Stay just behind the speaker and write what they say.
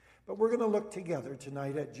But we're going to look together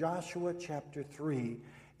tonight at Joshua chapter 3.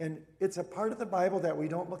 And it's a part of the Bible that we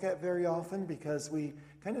don't look at very often because we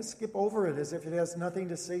kind of skip over it as if it has nothing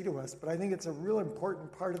to say to us. But I think it's a real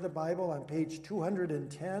important part of the Bible on page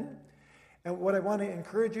 210. And what I want to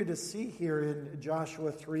encourage you to see here in Joshua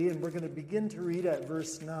 3, and we're going to begin to read at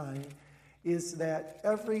verse 9, is that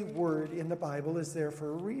every word in the Bible is there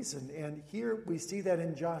for a reason. And here we see that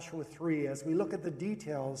in Joshua 3 as we look at the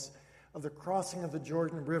details of the crossing of the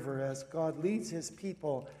Jordan River as God leads his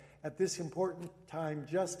people at this important time,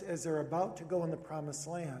 just as they're about to go in the promised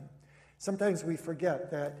land. Sometimes we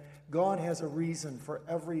forget that God has a reason for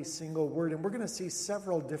every single word, and we're going to see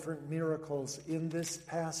several different miracles in this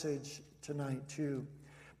passage tonight too.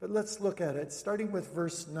 But let's look at it, starting with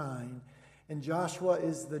verse 9. And Joshua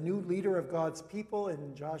is the new leader of God's people.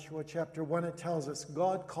 In Joshua chapter 1, it tells us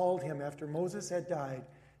God called him after Moses had died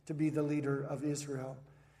to be the leader of Israel.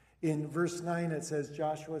 In verse 9, it says,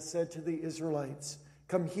 Joshua said to the Israelites,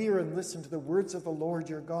 "Come here and listen to the words of the Lord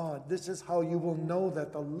your God. This is how you will know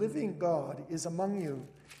that the living God is among you,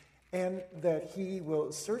 and that he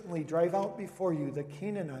will certainly drive out before you the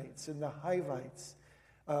Canaanites and the Hivites,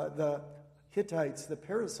 the Hittites, the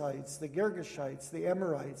Perizzites, the Girgashites, the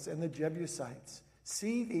Amorites, and the Jebusites.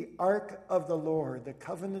 See the ark of the Lord, the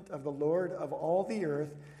covenant of the Lord of all the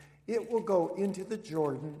earth. It will go into the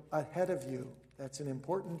Jordan ahead of you." That's an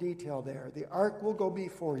important detail there. The ark will go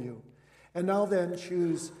before you. "And now then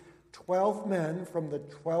choose 12 men from the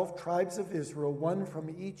 12 tribes of Israel, one from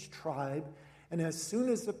each tribe. And as soon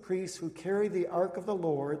as the priests who carry the ark of the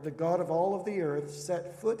Lord, the God of all of the earth,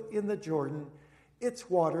 set foot in the Jordan, its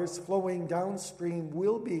waters flowing downstream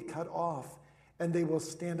will be cut off, and they will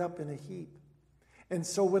stand up in a heap. And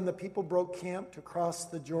so when the people broke camp to cross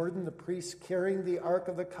the Jordan, the priests carrying the ark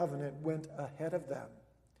of the covenant went ahead of them.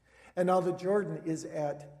 And now the Jordan is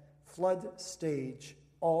at flood stage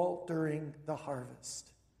all during the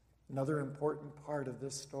harvest." Another important part of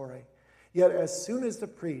this story. "Yet as soon as the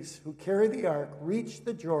priests who carry the ark reached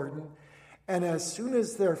the Jordan, and as soon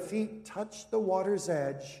as their feet touched the water's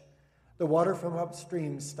edge, the water from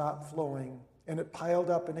upstream stopped flowing, and it piled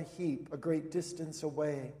up in a heap a great distance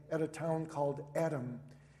away at a town called Adam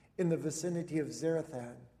in the vicinity of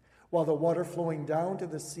Zarethan, while the water flowing down to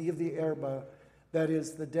the Sea of the Arabah, that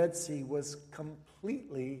is the Dead Sea, was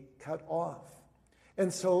completely cut off.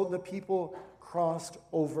 And so the people crossed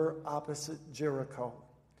over opposite Jericho.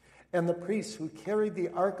 And the priests who carried the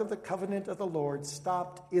ark of the covenant of the Lord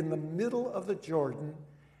stopped in the middle of the Jordan.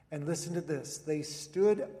 And listen to this. They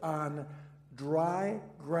stood on dry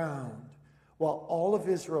ground while all of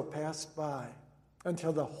Israel passed by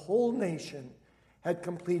until the whole nation had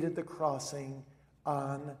completed the crossing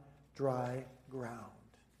on dry ground."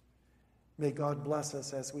 May God bless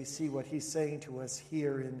us as we see what he's saying to us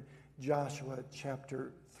here in Joshua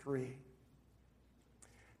chapter 3.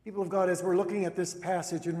 People of God, as we're looking at this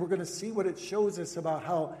passage, and we're going to see what it shows us about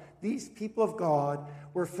how these people of God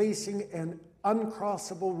were facing an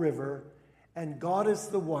uncrossable river, and God is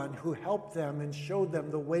the one who helped them and showed them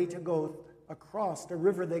the way to go across a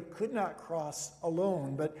river they could not cross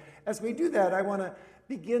alone. But as we do that, I want to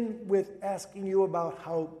begin with asking you about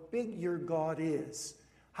how big your God is.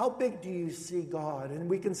 How big do you see God? And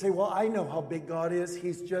we can say, well, I know how big God is.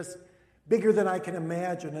 He's just bigger than I can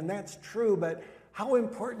imagine. And that's true, but how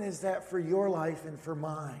important is that for your life and for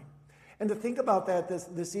mine? And to think about that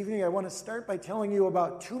this evening, I want to start by telling you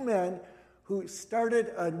about two men who started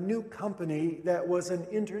a new company that was an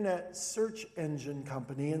internet search engine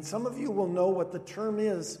company. And some of you will know what the term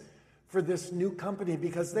is for this new company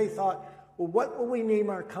because they thought, well, what will we name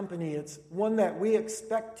our company? It's one that we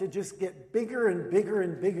expect to just get bigger and bigger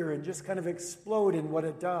and bigger and just kind of explode in what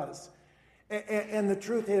it does. And the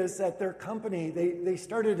truth is that their company, they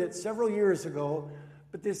started it several years ago,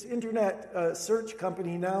 but this internet search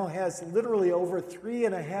company now has literally over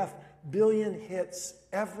 3.5 billion hits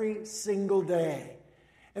every single day.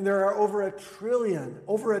 And there are over a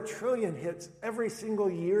trillion hits every single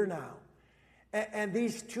year now. And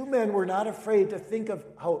these two men were not afraid to think of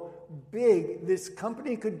how big this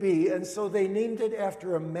company could be, and so they named it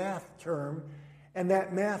after a math term, and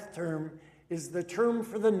that math term is the term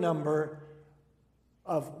for the number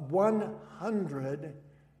of 100,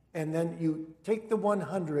 and then you take the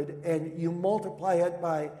 100 and you multiply it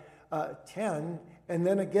by 10, and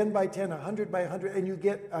then again by 10, 100 by 100, and you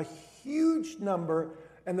get a huge number,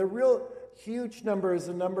 and the real huge number is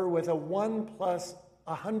a number with a 1 plus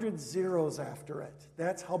 100 zeros after it.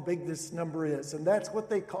 That's how big this number is. And that's what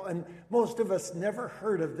they call, and most of us never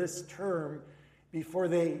heard of this term before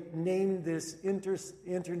they named this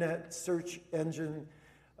internet search engine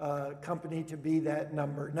company to be that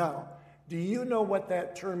number. Now, Do you know what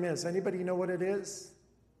that term is? Anybody know what it is?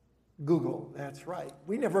 Google, that's right.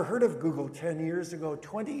 We never heard of Google 10 years ago,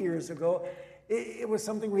 20 years ago. It was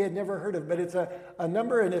something we had never heard of, but it's a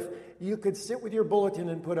number, and if you could sit with your bulletin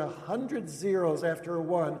and put 100 zeros after a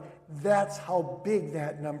 1, that's how big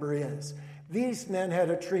that number is. These men had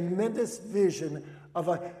a tremendous vision of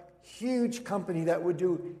a huge company that would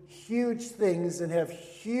do huge things and have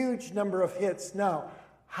huge number of hits. Now,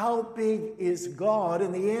 how big is God?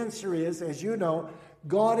 And the answer is, as you know,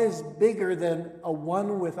 God is bigger than a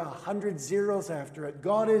 1 with 100 zeros after it.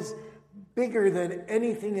 God is bigger than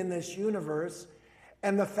anything in this universe.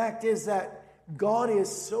 And the fact is that God is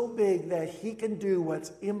so big that he can do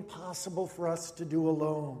what's impossible for us to do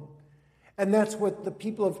alone. And that's what the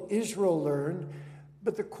people of Israel learned.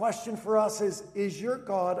 But the question for us is your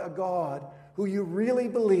God a God who you really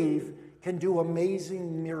believe can do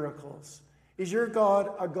amazing miracles? Is your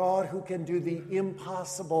God a God who can do the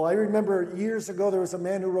impossible? I remember years ago there was a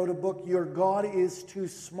man who wrote a book, Your God is Too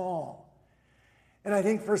Small. And I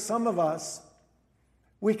think for some of us,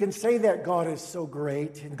 we can say that God is so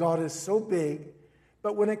great and God is so big,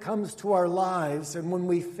 but when it comes to our lives and when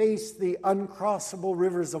we face the uncrossable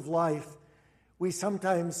rivers of life, we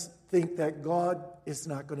sometimes think that God is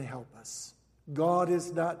not going to help us. God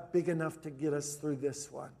is not big enough to get us through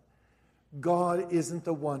this one. God isn't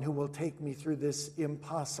the one who will take me through this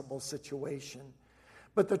impossible situation.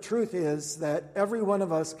 But the truth is that every one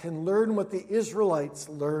of us can learn what the Israelites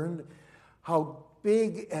learned, how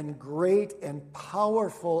big and great and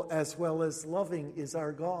powerful as well as loving is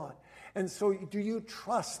our God. And so do you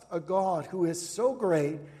trust a God who is so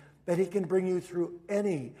great that he can bring you through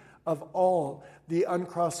any of all the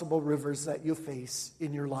uncrossable rivers that you face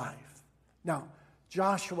in your life? Now,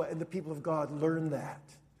 Joshua and the people of God learned that.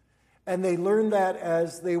 And they learned that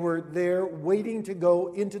as they were there waiting to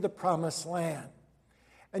go into the promised land.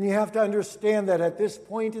 And you have to understand that at this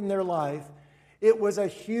point in their life, it was a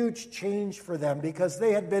huge change for them because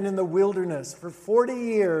they had been in the wilderness. For 40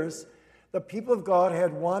 years, the people of God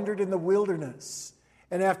had wandered in the wilderness.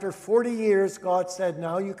 And after 40 years, God said,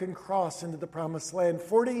 now you can cross into the promised land.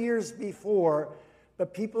 40 years before, the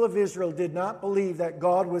people of Israel did not believe that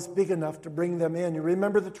God was big enough to bring them in. You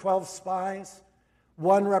remember the 12 spies?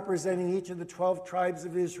 One representing each of the 12 tribes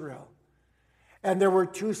of Israel. And there were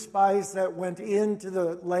 2 spies that went into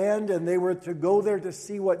the land, and they were to go there to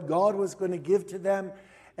see what God was going to give to them.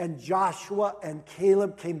 And Joshua and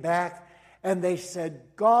Caleb came back, and they said,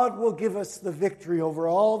 God will give us the victory over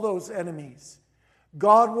all those enemies.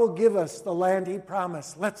 God will give us the land he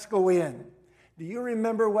promised. Let's go in. Do you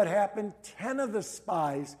remember what happened? 10 of the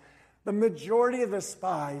spies, the majority of the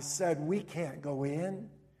spies said, we can't go in.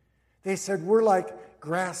 They said, we're like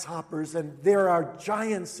grasshoppers, and there are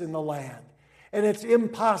giants in the land. And it's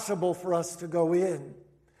impossible for us to go in.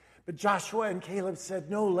 But Joshua and Caleb said,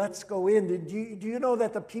 no, let's go in. Do you know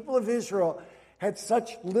that the people of Israel had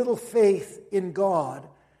such little faith in God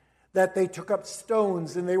that they took up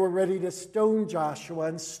stones and they were ready to stone Joshua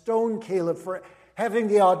and stone Caleb for having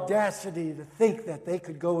the audacity to think that they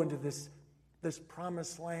could go into this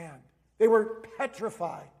promised land. They were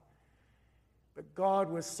petrified. But God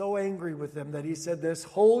was so angry with them that he said, this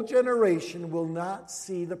whole generation will not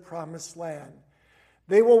see the promised land.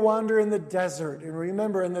 They will wander in the desert. And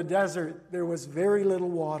remember, in the desert, there was very little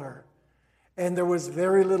water. And there was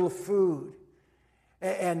very little food.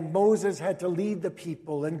 And Moses had to lead the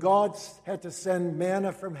people. And God had to send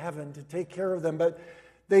manna from heaven to take care of them. But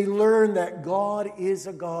they learned that God is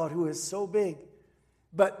a God who is so big.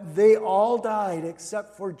 But they all died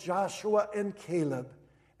except for Joshua and Caleb.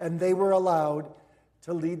 And they were allowed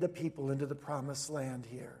to lead the people into the promised land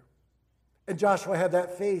here. And Joshua had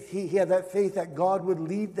that faith. He had that faith that God would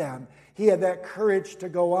lead them. He had that courage to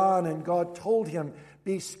go on. And God told him,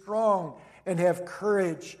 be strong and have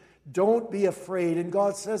courage. Don't be afraid. And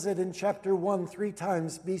God says it in chapter 1 3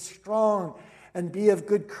 times. Be strong and be of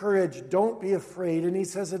good courage. Don't be afraid. And he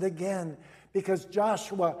says it again because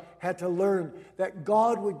Joshua had to learn that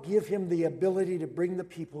God would give him the ability to bring the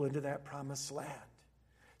people into that promised land.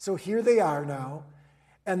 So here they are now,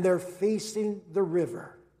 and they're facing the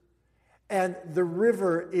river. And the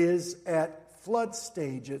river is at flood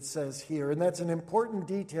stage, it says here. And that's an important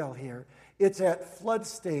detail here. It's at flood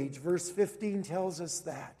stage. Verse 15 tells us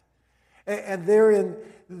that. And there in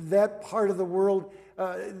that part of the world,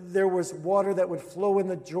 there was water that would flow in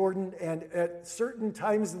the Jordan. And at certain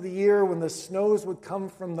times of the year, when the snows would come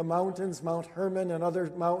from the mountains, Mount Hermon and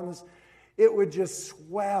other mountains, it would just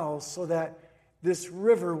swell so that this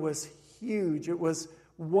river was huge. It was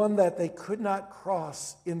one that they could not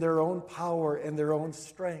cross in their own power and their own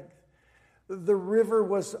strength. The river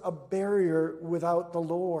was a barrier without the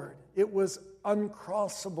Lord. It was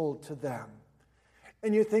uncrossable to them.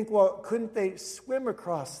 And you think, well, couldn't they swim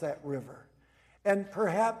across that river? And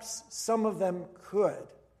perhaps some of them could,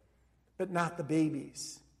 but not the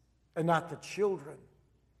babies, and not the children,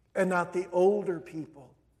 and not the older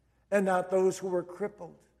people, and not those who were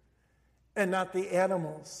crippled, and not the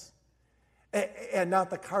animals, and not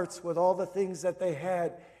the carts with all the things that they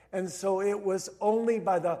had. And so it was only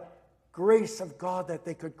by the grace of God that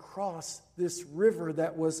they could cross this river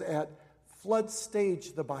that was at flood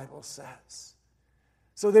stage, the Bible says.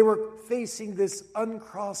 So they were facing this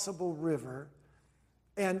uncrossable river,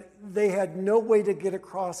 and they had no way to get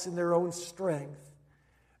across in their own strength.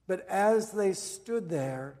 But as they stood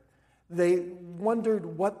there, they wondered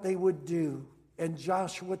what they would do. And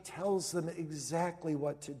Joshua tells them exactly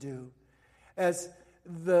what to do. As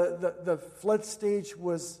the flood stage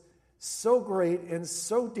was so great and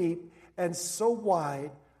so deep and so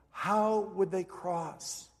wide, how would they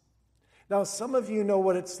cross? Now, some of you know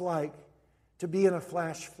what it's like to be in a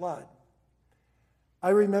flash flood. I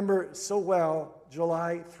remember so well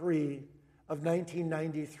July 3 of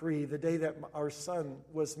 1993, the day that our son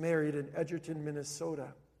was married in Edgerton, Minnesota.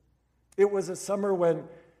 It was a summer when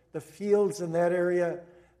the fields in that area,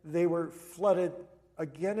 they were flooded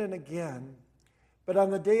again and again. But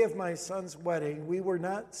on the day of my son's wedding, we were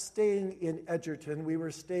not staying in Edgerton. We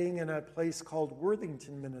were staying in a place called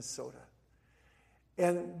Worthington, Minnesota.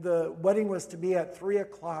 And the wedding was to be at 3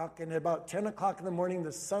 o'clock, and at about 10 o'clock in the morning,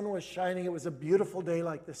 the sun was shining. It was a beautiful day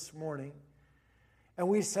like this morning. And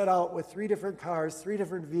we set out with 3 different cars, 3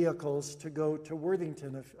 different vehicles to go to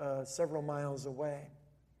Worthington, several miles away,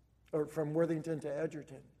 or from Worthington to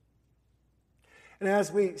Edgerton. And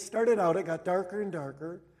as we started out, it got darker and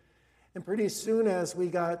darker. And pretty soon as we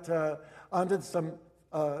got onto some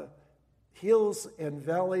hills and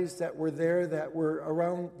valleys that were there that were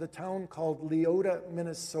around the town called Leota,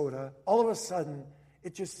 Minnesota, all of a sudden,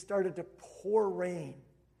 it just started to pour rain.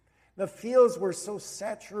 The fields were so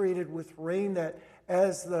saturated with rain that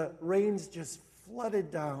as the rains just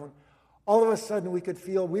flooded down, all of a sudden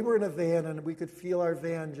we were in a van, and we could feel our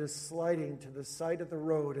van just sliding to the side of the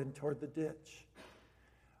road and toward the ditch.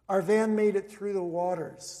 Our van made it through the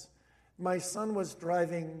waters. My son was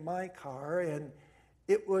driving my car, and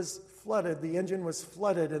it was flooded. The engine was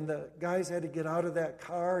flooded, and the guys had to get out of that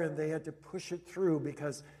car, and they had to push it through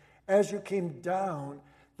because as you came down,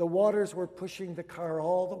 the waters were pushing the car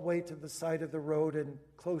all the way to the side of the road and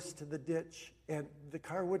close to the ditch, and the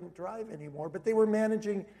car wouldn't drive anymore. But they were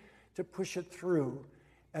managing to push it through,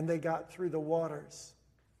 and they got through the waters.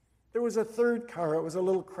 There was a third car. It was a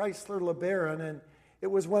little Chrysler LeBaron, and it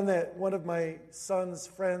was one that one of my son's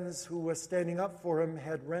friends who was standing up for him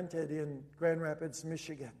had rented in Grand Rapids,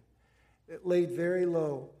 Michigan. It laid very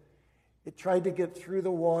low. It tried to get through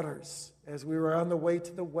the waters as we were on the way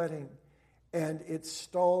to the wedding, and it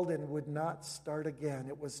stalled and would not start again.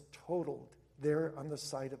 It was totaled there on the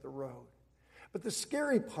side of the road. But the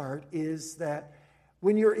scary part is that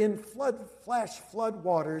when you're in flash flood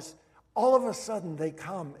waters, all of a sudden they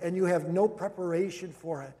come, and you have no preparation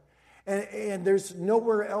for it. And there's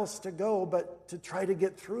nowhere else to go but to try to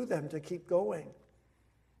get through them, to keep going.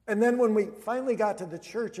 And then when we finally got to the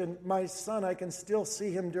church, and my son, I can still see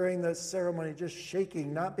him during the ceremony just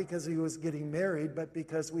shaking, not because he was getting married, but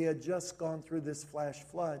because we had just gone through this flash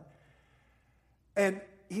flood. And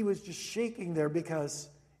he was just shaking there because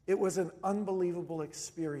it was an unbelievable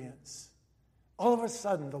experience. All of a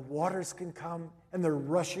sudden, the waters can come, and they're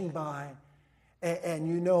rushing by, and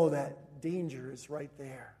you know that danger is right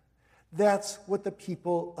there. That's what the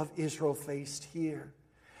people of Israel faced here.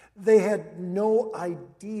 They had no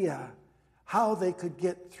idea how they could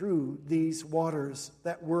get through these waters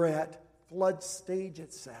that were at flood stage,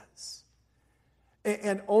 it says.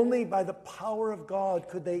 And only by the power of God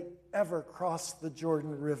could they ever cross the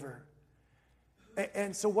Jordan River.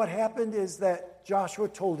 And so what happened is that Joshua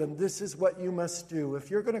told them, this is what you must do.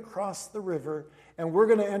 If you're going to cross the river and we're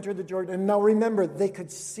going to enter the Jordan. And now remember, they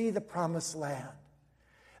could see the promised land.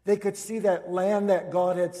 They could see that land that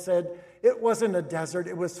God had said, it wasn't a desert,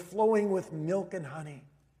 it was flowing with milk and honey.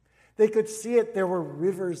 They could see it, there were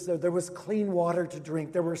rivers there, there was clean water to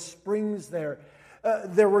drink, there were springs there,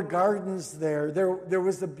 there were gardens there, there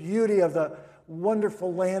was the beauty of the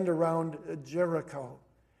wonderful land around Jericho.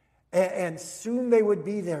 And soon they would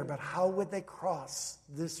be there, but how would they cross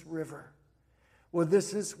this river? Well,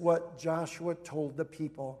 this is what Joshua told the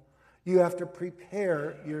people. You have to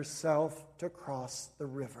prepare yourself to cross the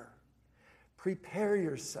river. Prepare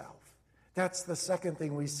yourself. That's the second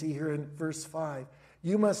thing we see here in verse 5.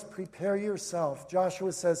 You must prepare yourself.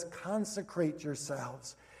 Joshua says, consecrate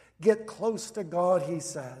yourselves. Get close to God, he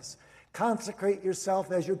says. Consecrate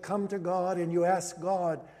yourself as you come to God and you ask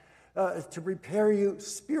God to prepare you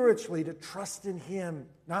spiritually to trust in Him,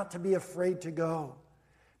 not to be afraid to go.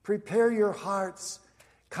 Prepare your hearts.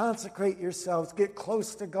 Consecrate yourselves. Get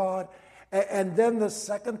close to God. And then the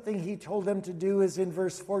second thing He told them to do is in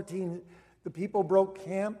verse 14. The people broke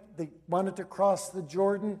camp. They wanted to cross the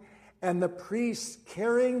Jordan. And the priests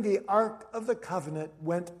carrying the Ark of the Covenant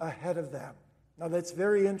went ahead of them. Now that's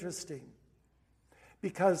very interesting.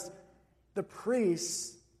 Because the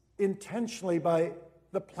priests intentionally, by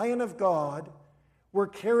the plan of God, were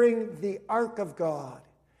carrying the Ark of God.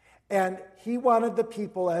 And He wanted the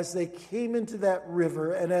people, as they came into that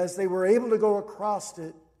river and as they were able to go across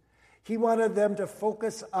it, He wanted them to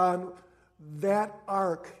focus on that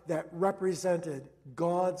ark that represented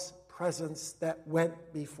God's presence that went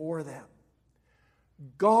before them.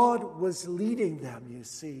 God was leading them, you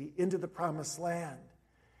see, into the promised land.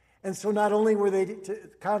 And so not only were they to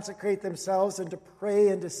consecrate themselves and to pray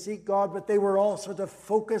and to seek God, but they were also to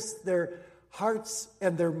focus their hearts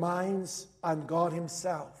and their minds on God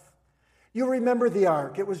Himself. You remember the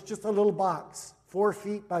ark. It was just a little box, 4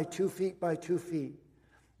 feet by 2 feet by 2 feet.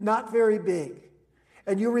 Not very big.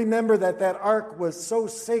 And you remember that that ark was so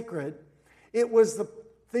sacred. It was the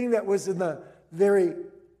thing that was in the very,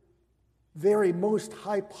 very most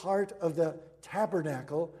high part of the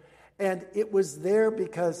tabernacle. And it was there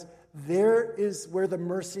because there is where the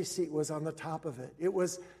mercy seat was on the top of it. It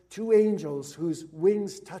was 2 angels whose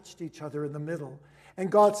wings touched each other in the middle. And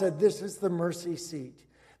God said, this is the mercy seat.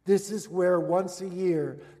 This is where once a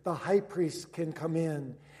year the high priest can come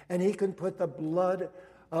in and he can put the blood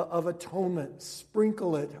of atonement,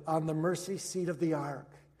 sprinkle it on the mercy seat of the ark,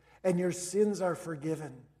 and your sins are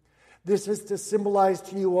forgiven. This is to symbolize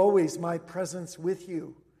to you always my presence with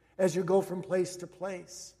you as you go from place to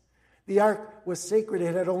place. The ark was sacred.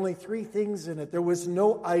 It had only 3 things in it. There was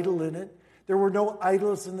no idol in it. There were no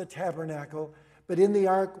idols in the tabernacle, but in the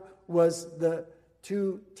ark was the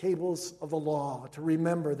 2 tables of the law to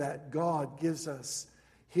remember that God gives us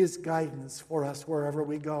His guidance for us wherever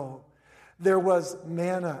we go. There was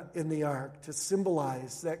manna in the ark to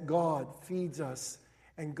symbolize that God feeds us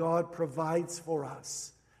and God provides for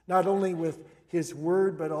us, not only with His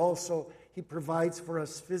word, but also He provides for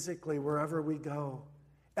us physically wherever we go.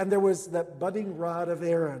 And there was that budding rod of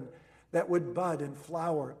Aaron that would bud and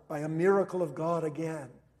flower by a miracle of God again.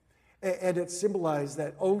 And it symbolized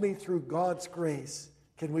that only through God's grace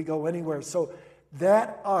can we go anywhere. So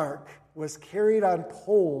that ark was carried on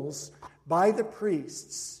poles by the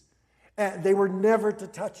priests. And they were never to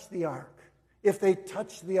touch the ark. If they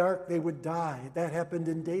touched the ark, they would die. That happened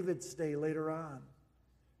in David's day later on.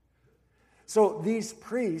 So these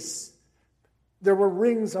priests, there were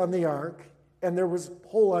rings on the ark, and there was a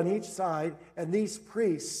pole on each side, and these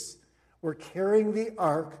priests were carrying the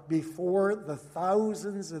ark before the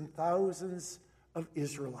thousands and thousands of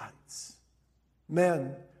Israelites.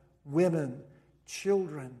 Men, women,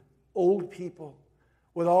 children, old people,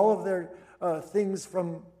 with all of their things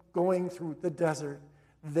from going through the desert,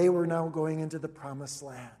 they were now going into the promised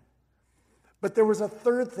land. But there was a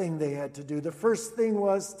third thing they had to do. The first thing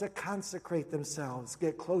was to consecrate themselves,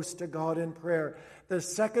 get close to God in prayer. The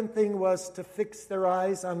second thing was to fix their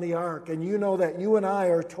eyes on the ark. And you know that you and I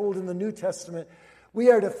are told in the New Testament,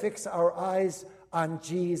 we are to fix our eyes on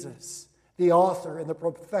Jesus, the author and the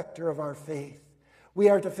perfecter of our faith. We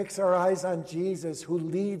are to fix our eyes on Jesus, who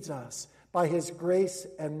leads us by His grace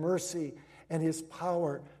and mercy and His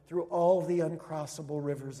power through all the uncrossable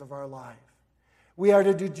rivers of our life. We are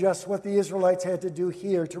to do just what the Israelites had to do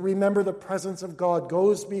here, to remember the presence of God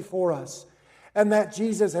goes before us, and that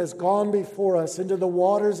Jesus has gone before us into the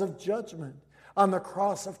waters of judgment on the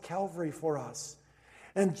cross of Calvary for us.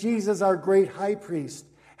 And Jesus, our great high priest,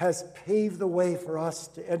 has paved the way for us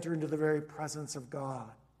to enter into the very presence of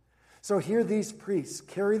God. So here these priests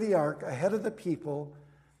carry the ark ahead of the people,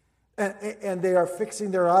 and they are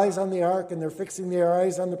fixing their eyes on the ark, and they're fixing their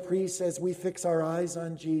eyes on the priests as we fix our eyes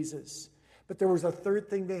on Jesus. But there was a third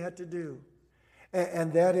thing they had to do,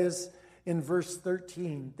 and that is in verse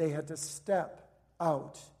 13. They had to step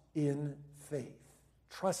out in faith,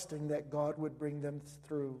 trusting that God would bring them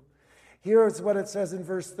through. Here is what it says in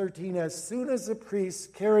verse 13. As soon as the priests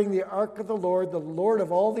carrying the ark of the Lord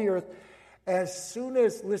of all the earth, as soon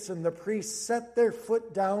as, listen, the priests set their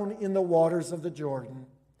foot down in the waters of the Jordan,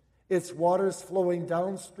 its waters flowing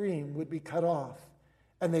downstream would be cut off,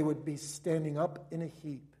 and they would be standing up in a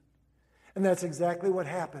heap. And that's exactly what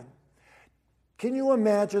happened. Can you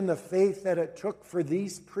imagine the faith that it took for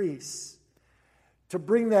these priests to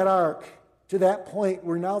bring that ark to that point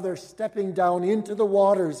where now they're stepping down into the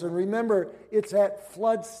waters? And remember, it's at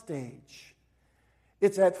flood stage.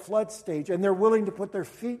 It's at flood stage, and they're willing to put their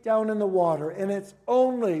feet down in the water. And it's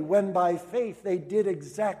only when by faith they did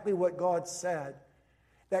exactly what God said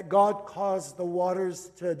that God caused the waters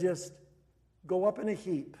to just go up in a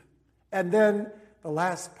heap. And then the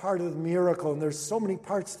last part of the miracle, and there's so many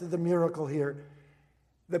parts to the miracle here,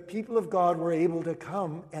 the people of God were able to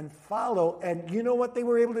come and follow. And you know what they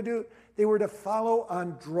were able to do? They were to follow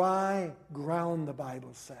on dry ground, the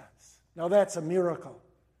Bible says. Now that's a miracle.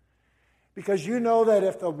 Because you know that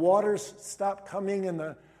if the waters stop coming and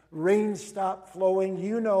the rain stop flowing,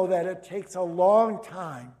 you know that it takes a long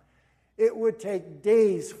time. It would take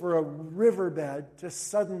days for a riverbed to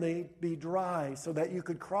suddenly be dry so that you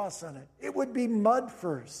could cross on it. It would be mud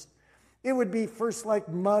first. It would be first like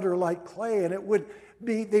mud or like clay, and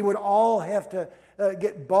they would all have to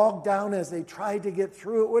get bogged down as they tried to get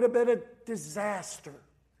through. It would have been a disaster.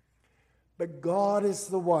 But God is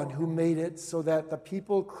the one who made it so that the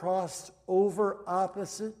people crossed over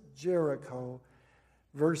opposite Jericho,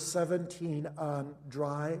 verse 17, on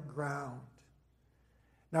dry ground.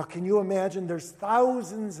 Now, can you imagine? There's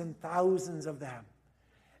thousands and thousands of them.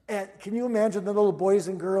 And can you imagine the little boys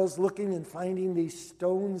and girls looking and finding these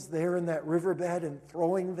stones there in that riverbed and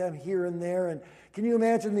throwing them here and there? And can you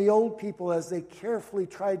imagine the old people as they carefully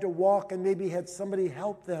tried to walk and maybe had somebody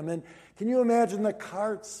help them? And can you imagine the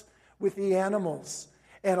carts with the animals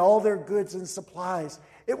and all their goods and supplies?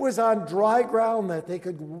 It was on dry ground that they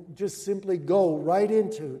could just simply go right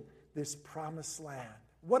into this promised land.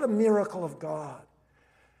 What a miracle of God.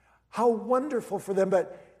 How wonderful for them.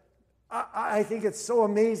 But I think it's so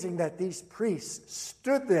amazing that these priests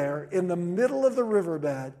stood there in the middle of the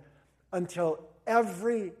riverbed until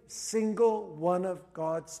every single one of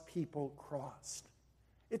God's people crossed.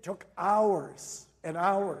 It took hours and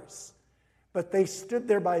hours, but they stood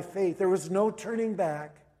there by faith. There was no turning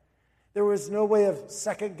back. There was no way of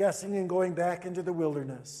second guessing and going back into the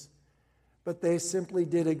wilderness. But they simply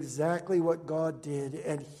did exactly what God did,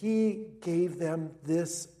 and He gave them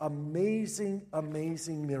this amazing,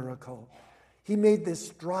 amazing miracle. He made this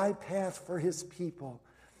dry path for His people,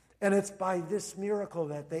 and it's by this miracle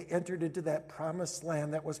that they entered into that promised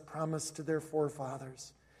land that was promised to their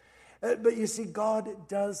forefathers. But you see, God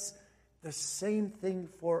does the same thing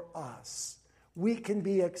for us. We can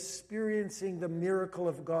be experiencing the miracle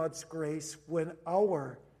of God's grace when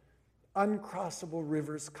our uncrossable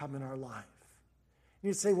rivers come in our life.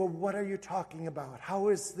 You say, well, what are you talking about? How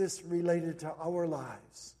is this related to our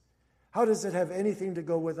lives? How does it have anything to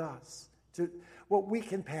go with us? To what we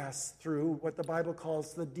can pass through, what the Bible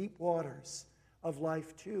calls the deep waters of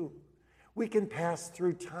life too. We can pass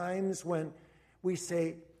through times when we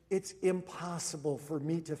say, it's impossible for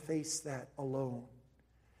me to face that alone.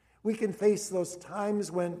 We can face those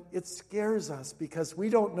times when it scares us because we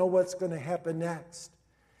don't know what's going to happen next.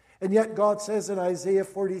 And yet God says in Isaiah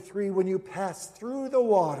 43, when you pass through the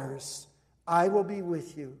waters, I will be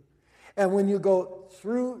with you. And when you go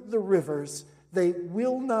through the rivers, they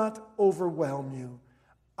will not overwhelm you.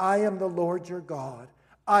 I am the Lord your God.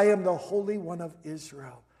 I am the Holy One of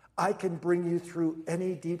Israel. I can bring you through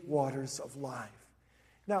any deep waters of life.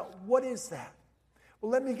 Now, what is that?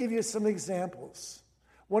 Well, let me give you some examples.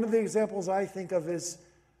 One of the examples I think of is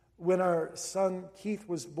when our son Keith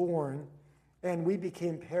was born, and we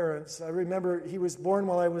became parents. I remember he was born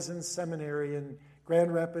while I was in seminary in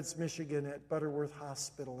Grand Rapids, Michigan at Butterworth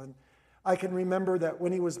Hospital. And I can remember that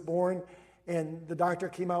when he was born and the doctor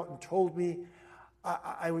came out and told me,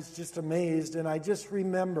 I was just amazed. And I just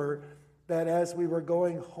remember that as we were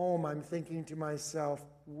going home, I'm thinking to myself,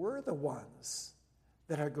 we're the ones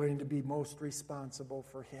that are going to be most responsible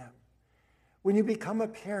for him. When you become a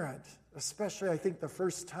parent, especially I think the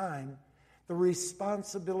first time, the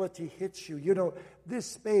responsibility hits you. You know,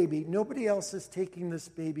 this baby, nobody else is taking this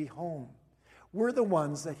baby home. We're the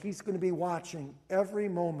ones that he's going to be watching every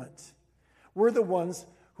moment. We're the ones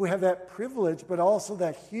who have that privilege, but also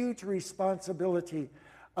that huge responsibility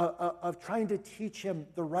of trying to teach him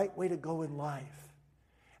the right way to go in life.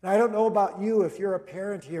 And I don't know about you if you're a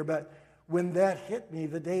parent here, but when that hit me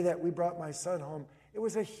the day that we brought my son home, it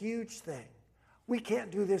was a huge thing. We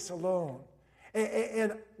can't do this alone.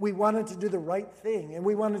 And we wanted to do the right thing, and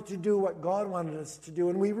we wanted to do what God wanted us to do.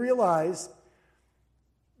 And we realized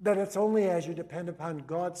that it's only as you depend upon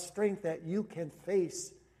God's strength that you can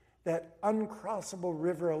face that uncrossable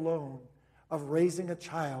river alone of raising a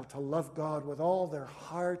child to love God with all their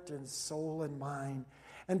heart and soul and mind,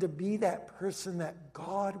 and to be that person that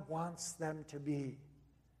God wants them to be.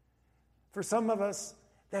 For some of us,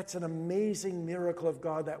 that's an amazing miracle of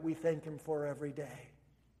God that we thank Him for every day.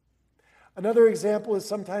 Another example is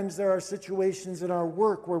sometimes there are situations in our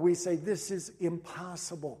work where we say, this is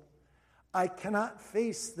impossible. I cannot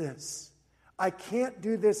face this. I can't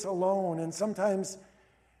do this alone. And sometimes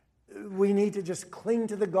we need to just cling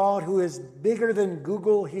to the God who is bigger than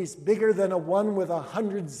Google. He's bigger than a 1 with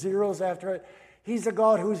 100 zeros after it. He's a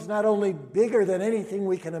God who's not only bigger than anything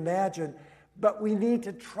we can imagine, but we need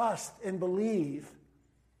to trust and believe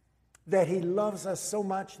that He loves us so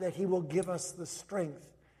much that He will give us the strength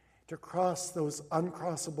to cross those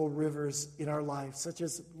uncrossable rivers in our life, such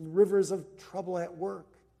as rivers of trouble at work.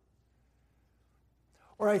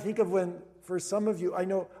 Or I think of when, for some of you, I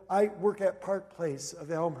know I work at Park Place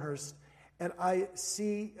of Elmhurst, and I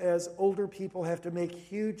see as older people have to make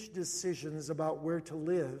huge decisions about where to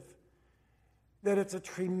live, that it's a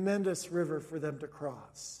tremendous river for them to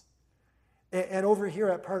cross. And over here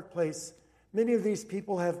at Park Place, many of these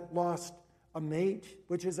people have lost a mate,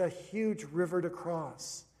 which is a huge river to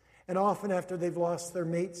cross. And often after they've lost their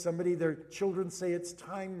mate, their children say, "It's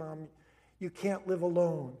time, Mom. You can't live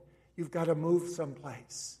alone. You've got to move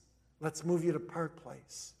someplace. Let's move you to Park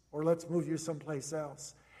Place, or let's move you someplace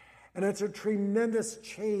else." And it's a tremendous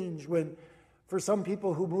change when, for some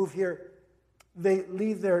people who move here, they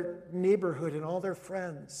leave their neighborhood and all their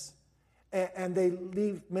friends. And they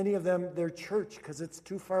leave, many of them, their church because it's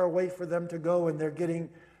too far away for them to go, and they're getting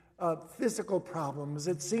physical problems.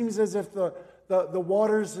 It seems as if the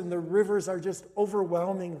waters and the rivers are just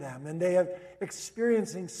overwhelming them, and they are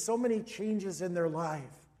experiencing so many changes in their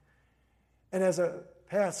life. And as a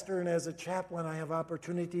pastor and as a chaplain, I have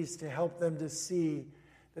opportunities to help them to see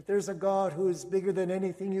that there's a God who is bigger than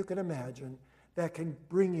anything you can imagine, that can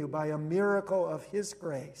bring you by a miracle of His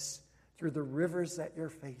grace through the rivers that you're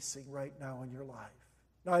facing right now in your life.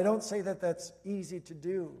 Now, I don't say that that's easy to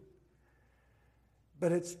do,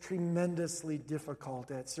 but it's tremendously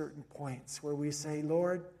difficult at certain points where we say,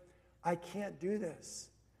 "Lord, I can't do this.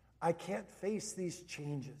 I can't face these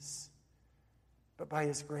changes." But by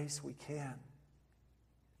His grace, we can.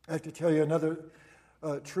 I have to tell you another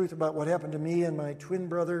truth about what happened to me and my twin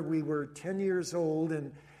brother. We were 10 years old,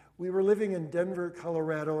 and we were living in Denver,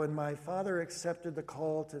 Colorado, and my father accepted the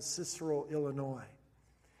call to Cicero, Illinois.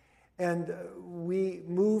 And we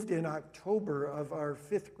moved in October of our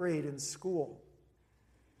 5th grade in school.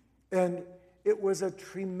 And it was a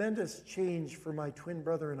tremendous change for my twin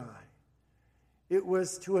brother and I. It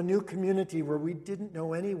was to a new community where we didn't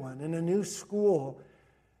know anyone, in a new school,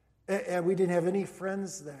 and we didn't have any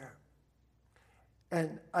friends there.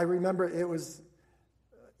 And I remember it was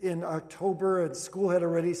in October, and school had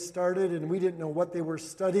already started, and we didn't know what they were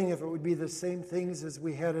studying, if it would be the same things as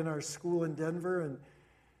we had in our school in Denver. And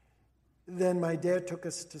then my dad took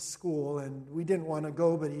us to school, and we didn't want to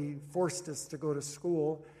go, but he forced us to go to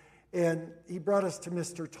school. And he brought us to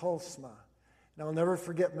Mr. Talsma. And I'll never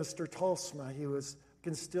forget Mr. Talsma. He was, I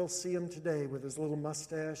can still see him today with his little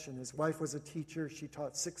mustache, and his wife was a teacher. She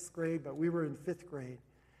taught 6th grade, but we were in 5th grade.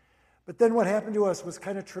 But then what happened to us was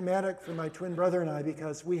kind of traumatic for my twin brother and I,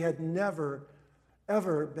 because we had never,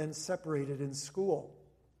 ever been separated in school.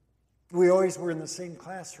 We always were in the same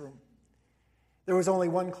classroom. There was only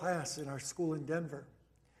one class in our school in Denver.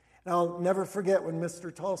 And I'll never forget when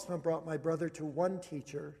Mr. Talsma brought my brother to one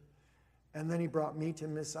teacher, and then he brought me to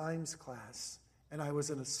Miss Imes' class. And I was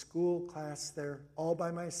in a school class there all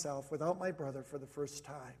by myself without my brother for the first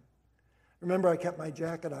time. Remember, I kept my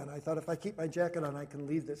jacket on. I thought, if I keep my jacket on, I can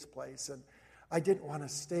leave this place. And I didn't want to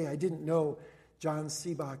stay. I didn't know John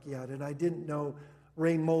Seebach yet, and I didn't know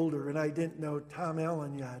Ray Mulder, and I didn't know Tom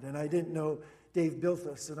Allen yet, and I didn't know Dave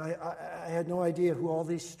Bilthus, and I had no idea who all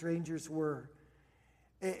these strangers were.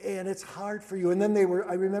 And it's hard for you. And then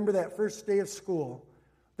I remember that first day of school,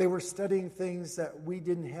 they were studying things that we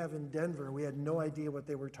didn't have in Denver. We had no idea what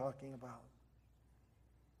they were talking about.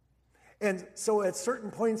 And so at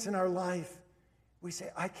certain points in our life, we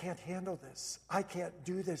say, "I can't handle this. I can't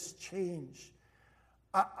do this change.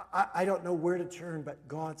 I don't know where to turn," but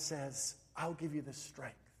God says, "I'll give you the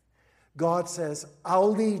strength." God says,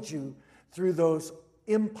 "I'll lead you through those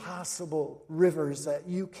impossible rivers that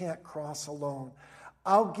you can't cross alone.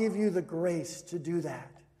 I'll give you the grace to do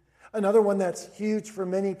that." Another one that's huge for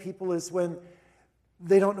many people is when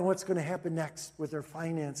they don't know what's going to happen next with their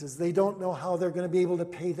finances. They don't know how they're going to be able to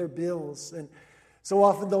pay their bills. And so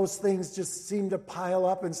often those things just seem to pile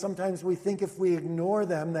up, and sometimes we think if we ignore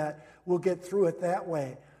them that we'll get through it that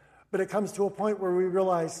way. But it comes to a point where we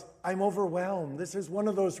realize, I'm overwhelmed. This is one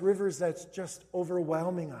of those rivers that's just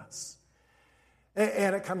overwhelming us.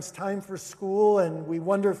 And it comes time for school, and we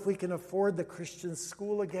wonder if we can afford the Christian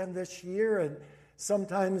school again this year. And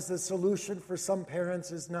sometimes the solution for some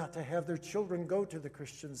parents is not to have their children go to the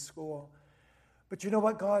Christian school. But you know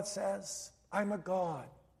what God says? I'm a God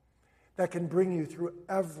that can bring you through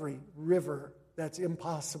every river that's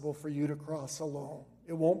impossible for you to cross alone.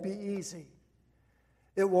 It won't be easy.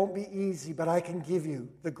 It won't be easy, but I can give you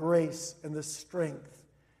the grace and the strength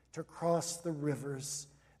to cross the rivers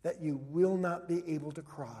that you will not be able to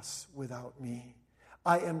cross without me.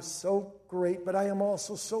 I am so great, but I am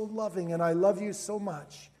also so loving, and I love you so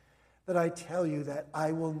much that I tell you that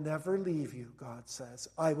I will never leave you, God says.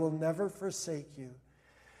 I will never forsake you.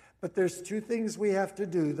 But there's two things we have to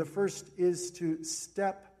do. The first is to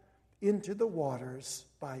step into the waters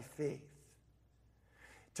by faith.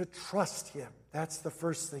 To trust him. That's the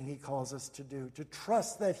first thing he calls us to do. To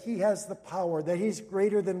trust that he has the power, that he's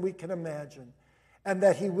greater than we can imagine, and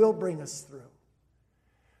that he will bring us through.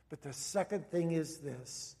 But the second thing is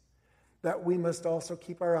this, that we must also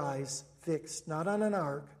keep our eyes fixed, not on an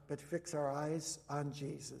ark, but fix our eyes on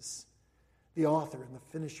Jesus, the author and the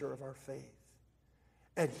finisher of our faith.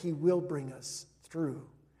 And he will bring us through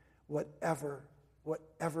whatever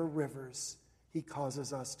rivers he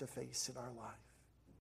causes us to face in our life.